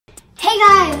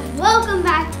welcome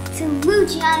back to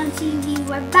Lucianotv.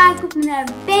 We're back with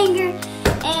another banger,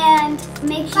 and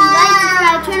make sure you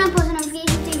like, subscribe, turn on post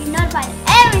notifications so you're notified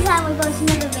every time we post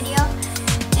another video.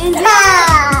 And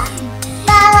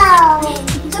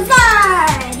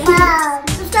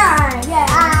subscribe,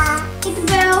 yeah. Hit the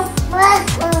bell.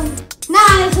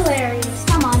 Nah, it's hilarious.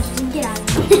 Come on, just get out of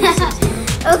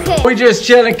here. Okay. We just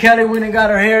chilling. Kelly went and got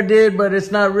her hair did, but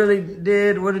it's not really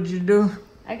did. What did you do?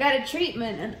 I got a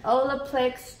treatment, an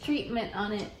Olaplex treatment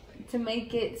on it to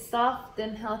make it soft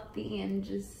and healthy and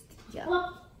just, yeah.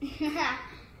 Well,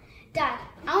 Dad,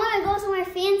 I want to go somewhere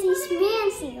fancy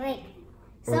schmancy, like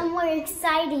somewhere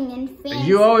exciting and fancy.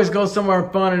 You always go somewhere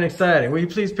fun and exciting. Will you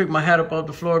please pick my hat up off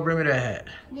the floor? Bring me that hat.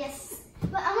 Yes,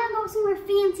 but I want to go somewhere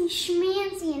fancy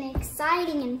schmancy and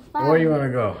exciting and fun. Where you want to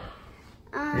go?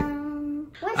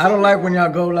 I don't like when y'all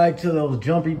go like to those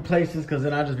jumpy places, because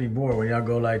then I'll just be bored when y'all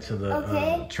go like to the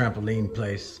trampoline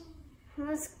place.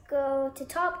 Let's go to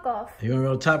Top Golf. You want to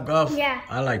go to Top Golf? Yeah.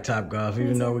 I like Top Golf,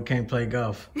 even though we can't play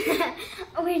golf.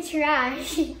 We're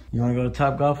trash. You want to go to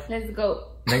Top Golf? Let's go.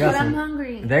 But I'm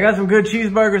hungry. They got some good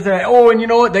cheeseburgers there. Oh, and you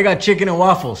know what? They got chicken and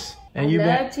waffles. And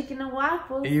I love chicken and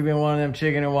waffles. You've been one of them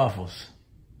chicken and waffles.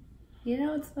 You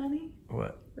know what's funny?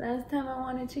 What? Last time I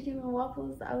wanted chicken and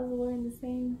waffles, I was wearing the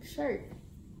same shirt.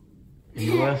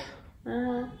 You was?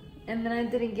 Uh-huh. And then I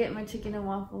didn't get my chicken and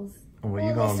waffles. Well,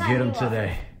 you gonna get them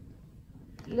today.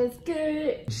 Let's get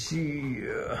it.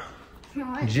 Yeah.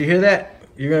 Did you hear that?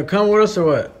 You gonna come with us or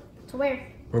what? To where?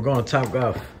 We're going to Top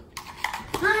Golf.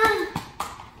 I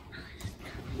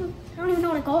don't even know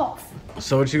how to golf.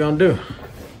 So what you gonna do?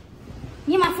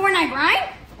 You my Fortnite grind?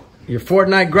 Your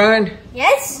Fortnite grind?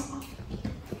 Yes.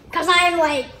 Cause I'm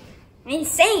like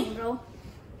insane, bro.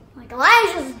 Like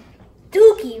Elijah's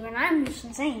dookie, and I'm just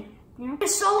insane. You know?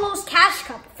 Solo's cash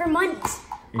cup for monies.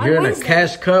 You're in a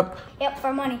cash cup? Yep,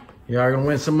 for money. You are gonna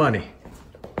win some money.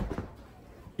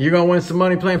 You're gonna win some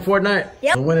money playing Fortnite?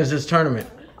 Yep. And when is this tournament?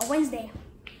 A Wednesday.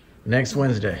 Next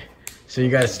Wednesday. So you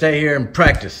gotta stay here and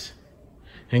practice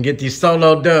and get these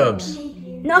solo dubs.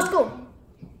 No school.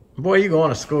 Boy, you going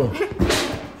to school.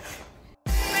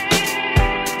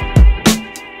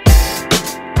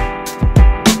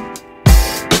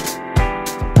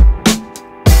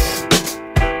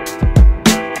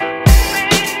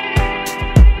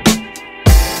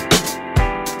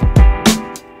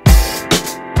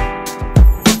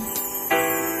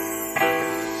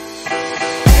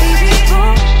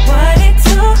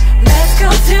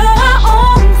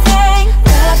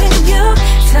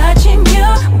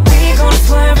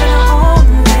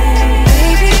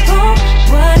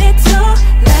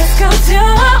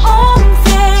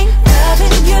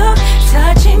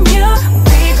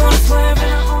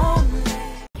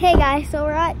 Hey guys, so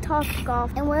we're at Top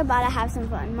Golf and we're about to have some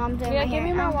fun. Mom's doing my hair. Give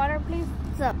me my water, please.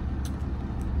 What's up?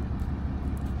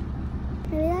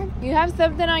 You have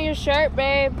something on your shirt,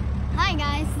 babe. Hi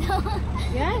guys.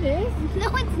 Yeah, it is.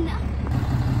 No, it's not.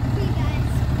 Hey guys,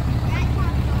 we're at Top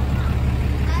Golf.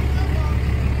 Time to go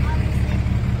golf, obviously,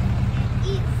 and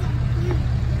eat some food.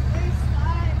 We're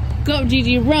starving. Go,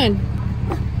 Gigi, run.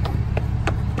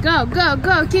 Go, go,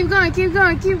 go. Keep going, keep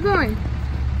going, keep going.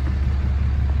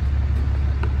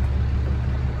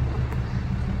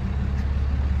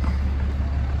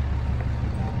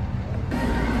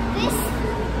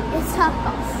 It's Top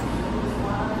Golf.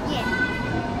 Yeah.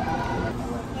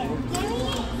 Give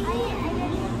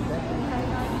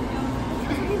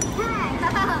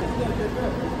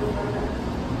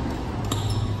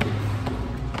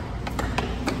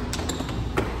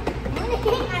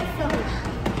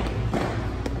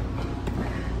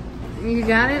me You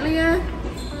got it, Leah?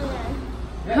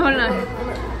 Hold on.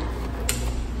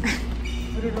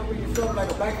 Put it over your shoulder like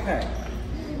a backpack.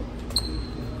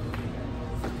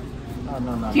 Oh,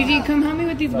 no. Gigi, come help me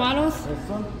with these bottles. This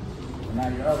one, and now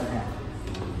your other hand.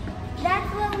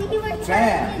 That's what we were trying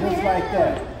Bam, to do. just like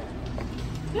that.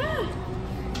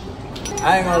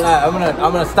 I ain't gonna lie,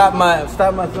 I'm gonna stop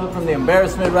myself from the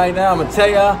embarrassment right now. I'm gonna tell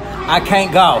y'all, I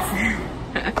can't golf.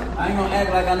 I ain't gonna act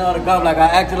like I know how to golf. Like I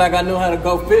acted like I knew how to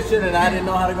go fishing, and I didn't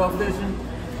know how to go fishing.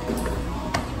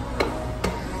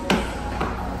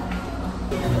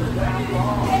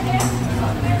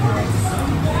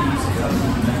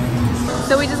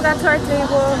 So we just got to our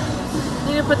table.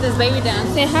 Need to put this baby down.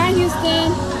 Say hi,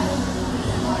 Houston.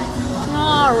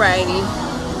 Alrighty.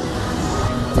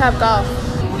 Top Golf.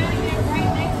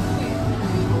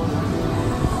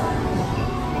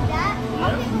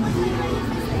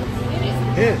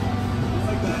 Hit.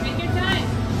 Take your time.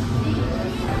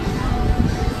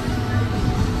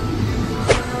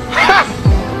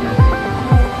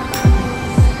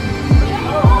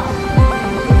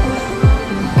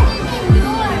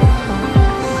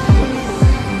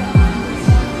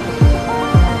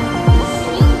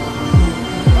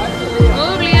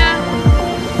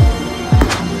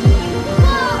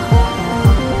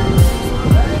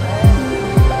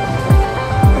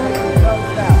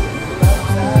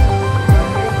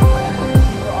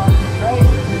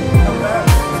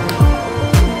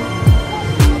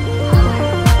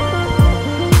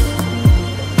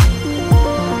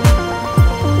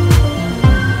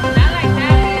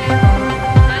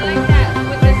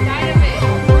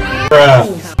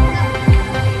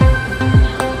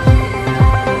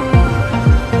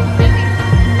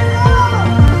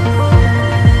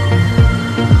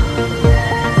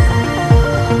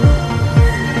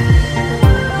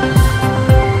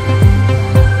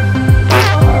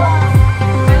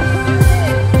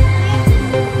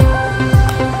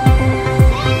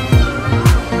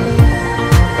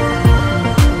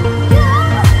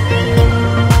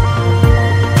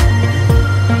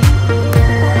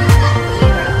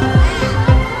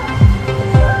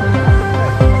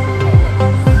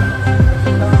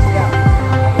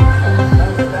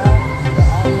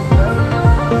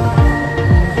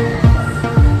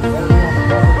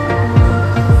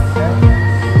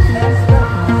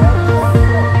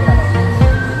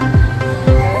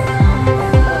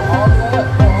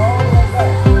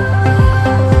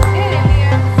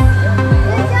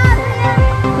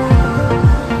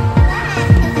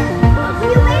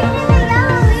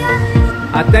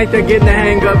 I think they're getting the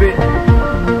hang of it.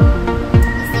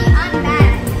 I'm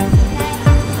bad.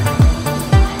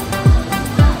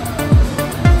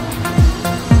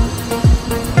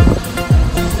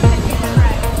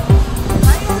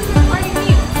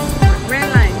 Red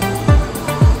line.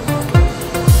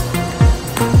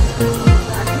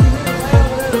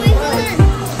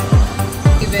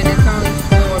 Even it's only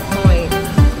 4 points.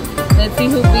 Let's see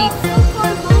who beats.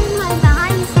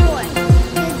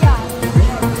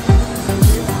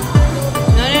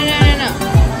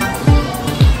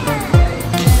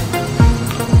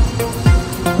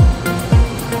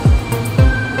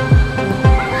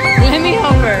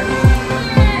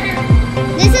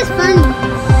 This is fun.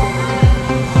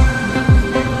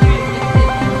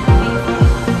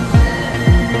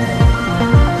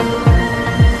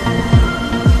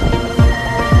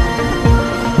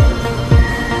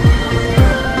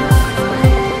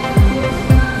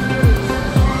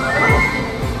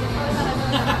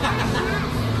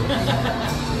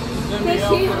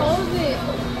 She holds it.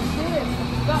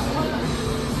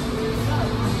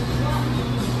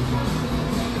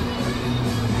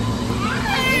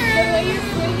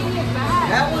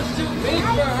 That was too big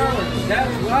for her.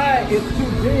 That's why it's too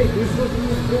big. We're supposed to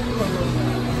use this one.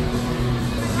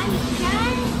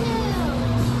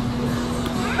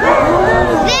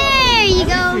 There you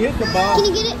go. She hit the ball. Can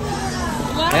you get it?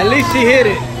 At least she hit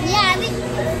it. Yeah.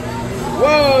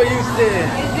 Whoa, you said.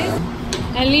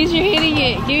 At least you're hitting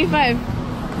it. Give me 5.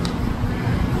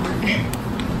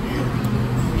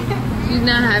 She's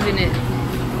not having it.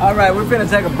 All right, we're finna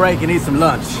take a break and eat some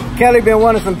lunch. Kelly been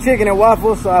wanting some chicken and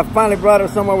waffles, so I finally brought her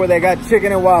somewhere where they got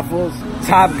chicken and waffles.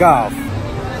 Top Golf.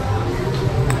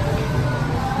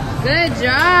 Good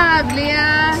job,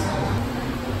 Leah.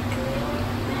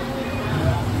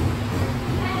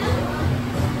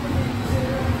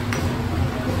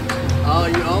 Oh,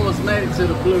 you almost made it to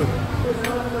the blue.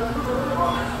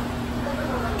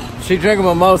 She drinking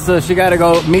mimosa. She gotta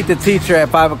go meet the teacher at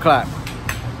 5 o'clock.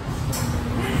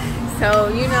 So,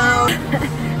 you know,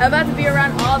 I'm about to be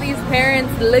around all these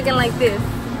parents looking like this.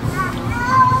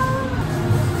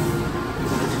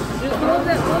 Just move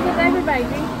the diaper bag,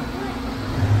 G.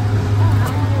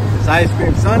 It's Ice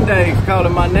Cream Sunday. He's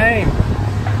calling my name.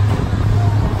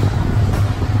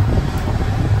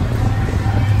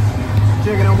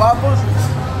 Chicken and waffles?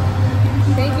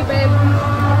 Thank you, babe.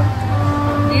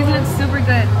 These look super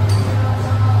good.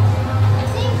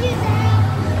 Thank you, Dad.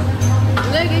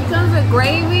 Look, it comes with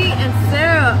gravy and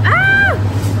syrup. Ah!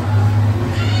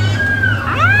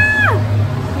 Ah!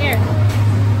 Here.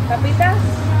 Papita?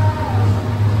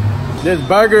 This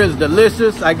burger is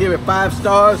delicious. I give it 5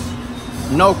 stars.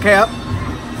 No cap.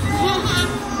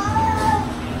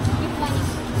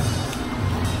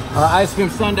 Ice Cream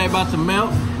Sunday about to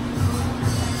melt.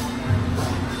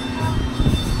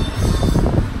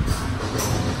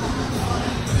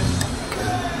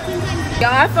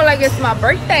 Y'all, I feel like it's my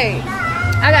birthday.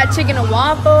 I got chicken and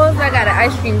waffles. I got an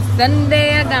ice cream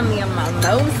sundae. I got me a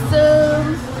mimosa.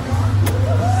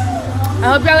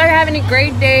 I hope y'all are having a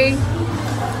great day,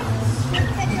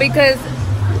 because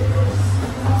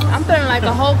I'm feeling like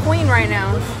a whole queen right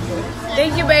now.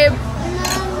 Thank you, babe.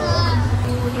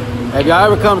 If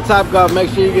y'all ever come to Top Golf, make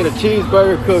sure you get a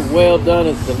cheeseburger cooked well done.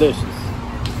 It's delicious.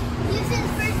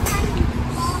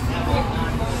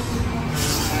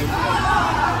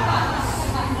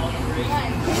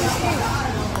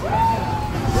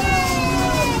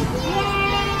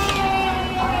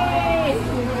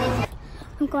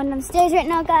 I'm going downstairs right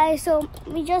now, guys. So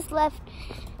we just left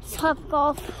Top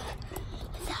Golf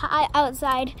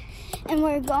outside, and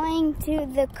we're going to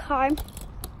the car.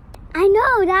 I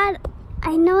know, Dad.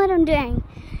 I know what I'm doing.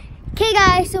 Okay,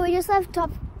 guys. So we just left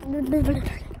Top.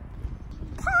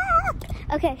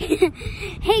 Okay.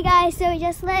 Hey guys, so we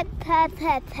just left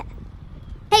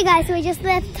Hey guys, so we just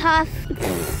left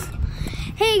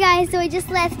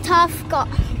Tough Golf.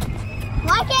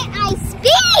 Why can't I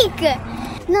speak?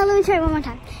 No, let me try it one more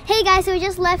time. Hey guys, so we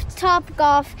just left Top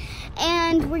Golf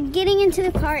and we're getting into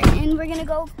the car and we're gonna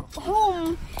go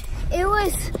home. It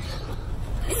was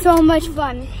so much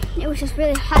fun. It was just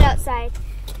really hot outside.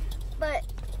 But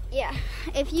yeah,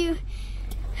 if you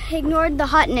ignored the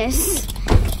hotness,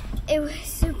 it was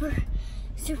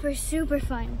super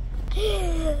fun.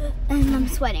 And I'm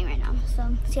sweating right now,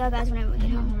 so see y'all guys whenever we get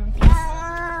home.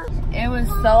 It was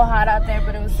so hot out there,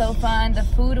 but it was so fun. The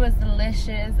food was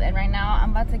delicious, and right now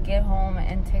I'm about to get home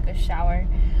and take a shower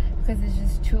because it's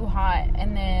just too hot.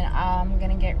 And then I'm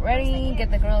gonna get ready,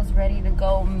 get the girls ready to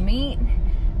go meet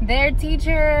their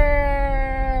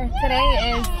teacher.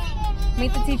 Today is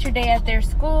meet the teacher day at their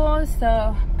school,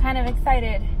 so kind of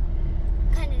excited.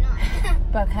 Kinda not.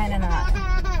 But kind of not.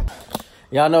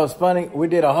 Y'all know it's funny? We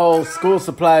did a whole school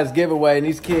supplies giveaway, and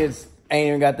these kids ain't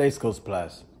even got their school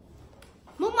supplies.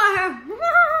 Move my hair.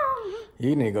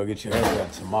 You need to go get your hair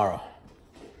cut tomorrow.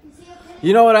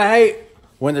 You know what I hate?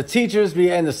 When the teachers be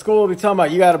in the school be talking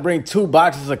about you got to bring 2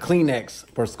 boxes of Kleenex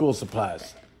for school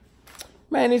supplies.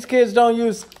 Man, these kids don't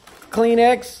use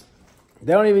Kleenex.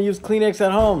 They don't even use Kleenex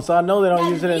at home, so I know they don't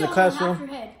use it in the classroom.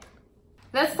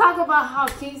 Let's talk about how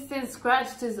Kingston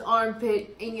scratched his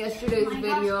armpit in yesterday's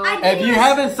video. If you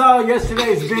haven't saw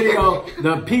yesterday's video,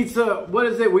 the pizza, what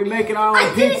is it? We making our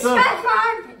own pizza.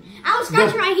 I was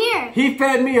scratching right here. He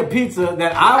fed me a pizza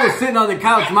that I was sitting on the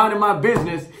couch minding my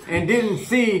business and didn't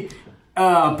see.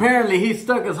 Apparently, he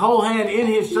stuck his whole hand in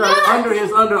his shirt under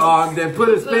his underarm, then put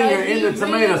his finger in the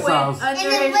tomato sauce. Under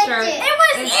his shirt. It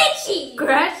was itchy.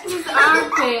 Scratched his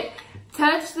armpit,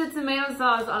 touched the tomato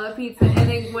sauce on the pizza, and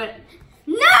then went.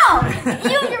 No! Your minds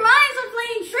are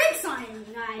playing tricks on him,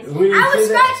 you guys. I was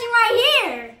scratching right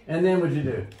here. And then what'd you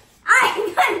do? I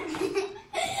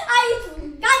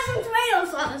got some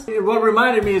tomato sauce. What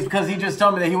reminded me is because he just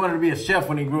told me that he wanted to be a chef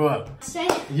when he grew up. Say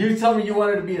it. You told me you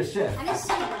wanted to be a chef. I didn't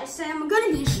say it. I said I'm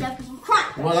going to be a chef because I'm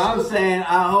crying. Well, I'm saying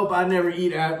I hope I never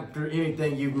eat after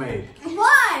anything you've made.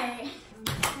 Why?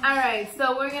 Alright,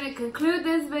 so we're going to conclude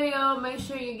this video. Make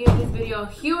sure you give this video a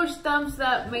huge thumbs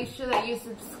up. Make sure that you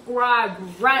subscribe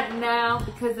right now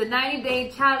because the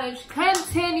 90-day challenge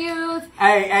continues.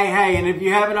 Hey, and if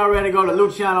you haven't already, go to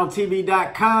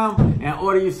Lucianotv.com and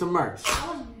order you some merch.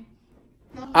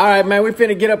 Alright, man, we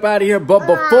finna get up out of here. But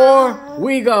before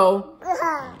we go,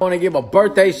 I want to give a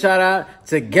birthday shout out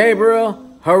to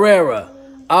Gabriel Herrera.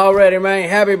 Already, man.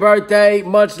 Happy birthday.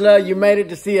 Much love. You made it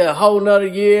to see a whole nother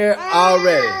year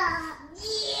already.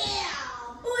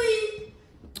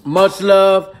 Much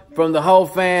love from the whole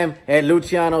fam at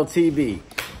Lucianotv.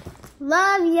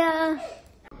 Love ya.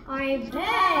 Alright,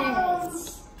 bet.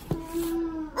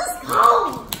 Let's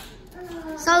go.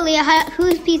 So, Leah,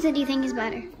 whose pizza do you think is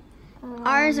better?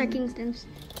 Ours or Kingston's?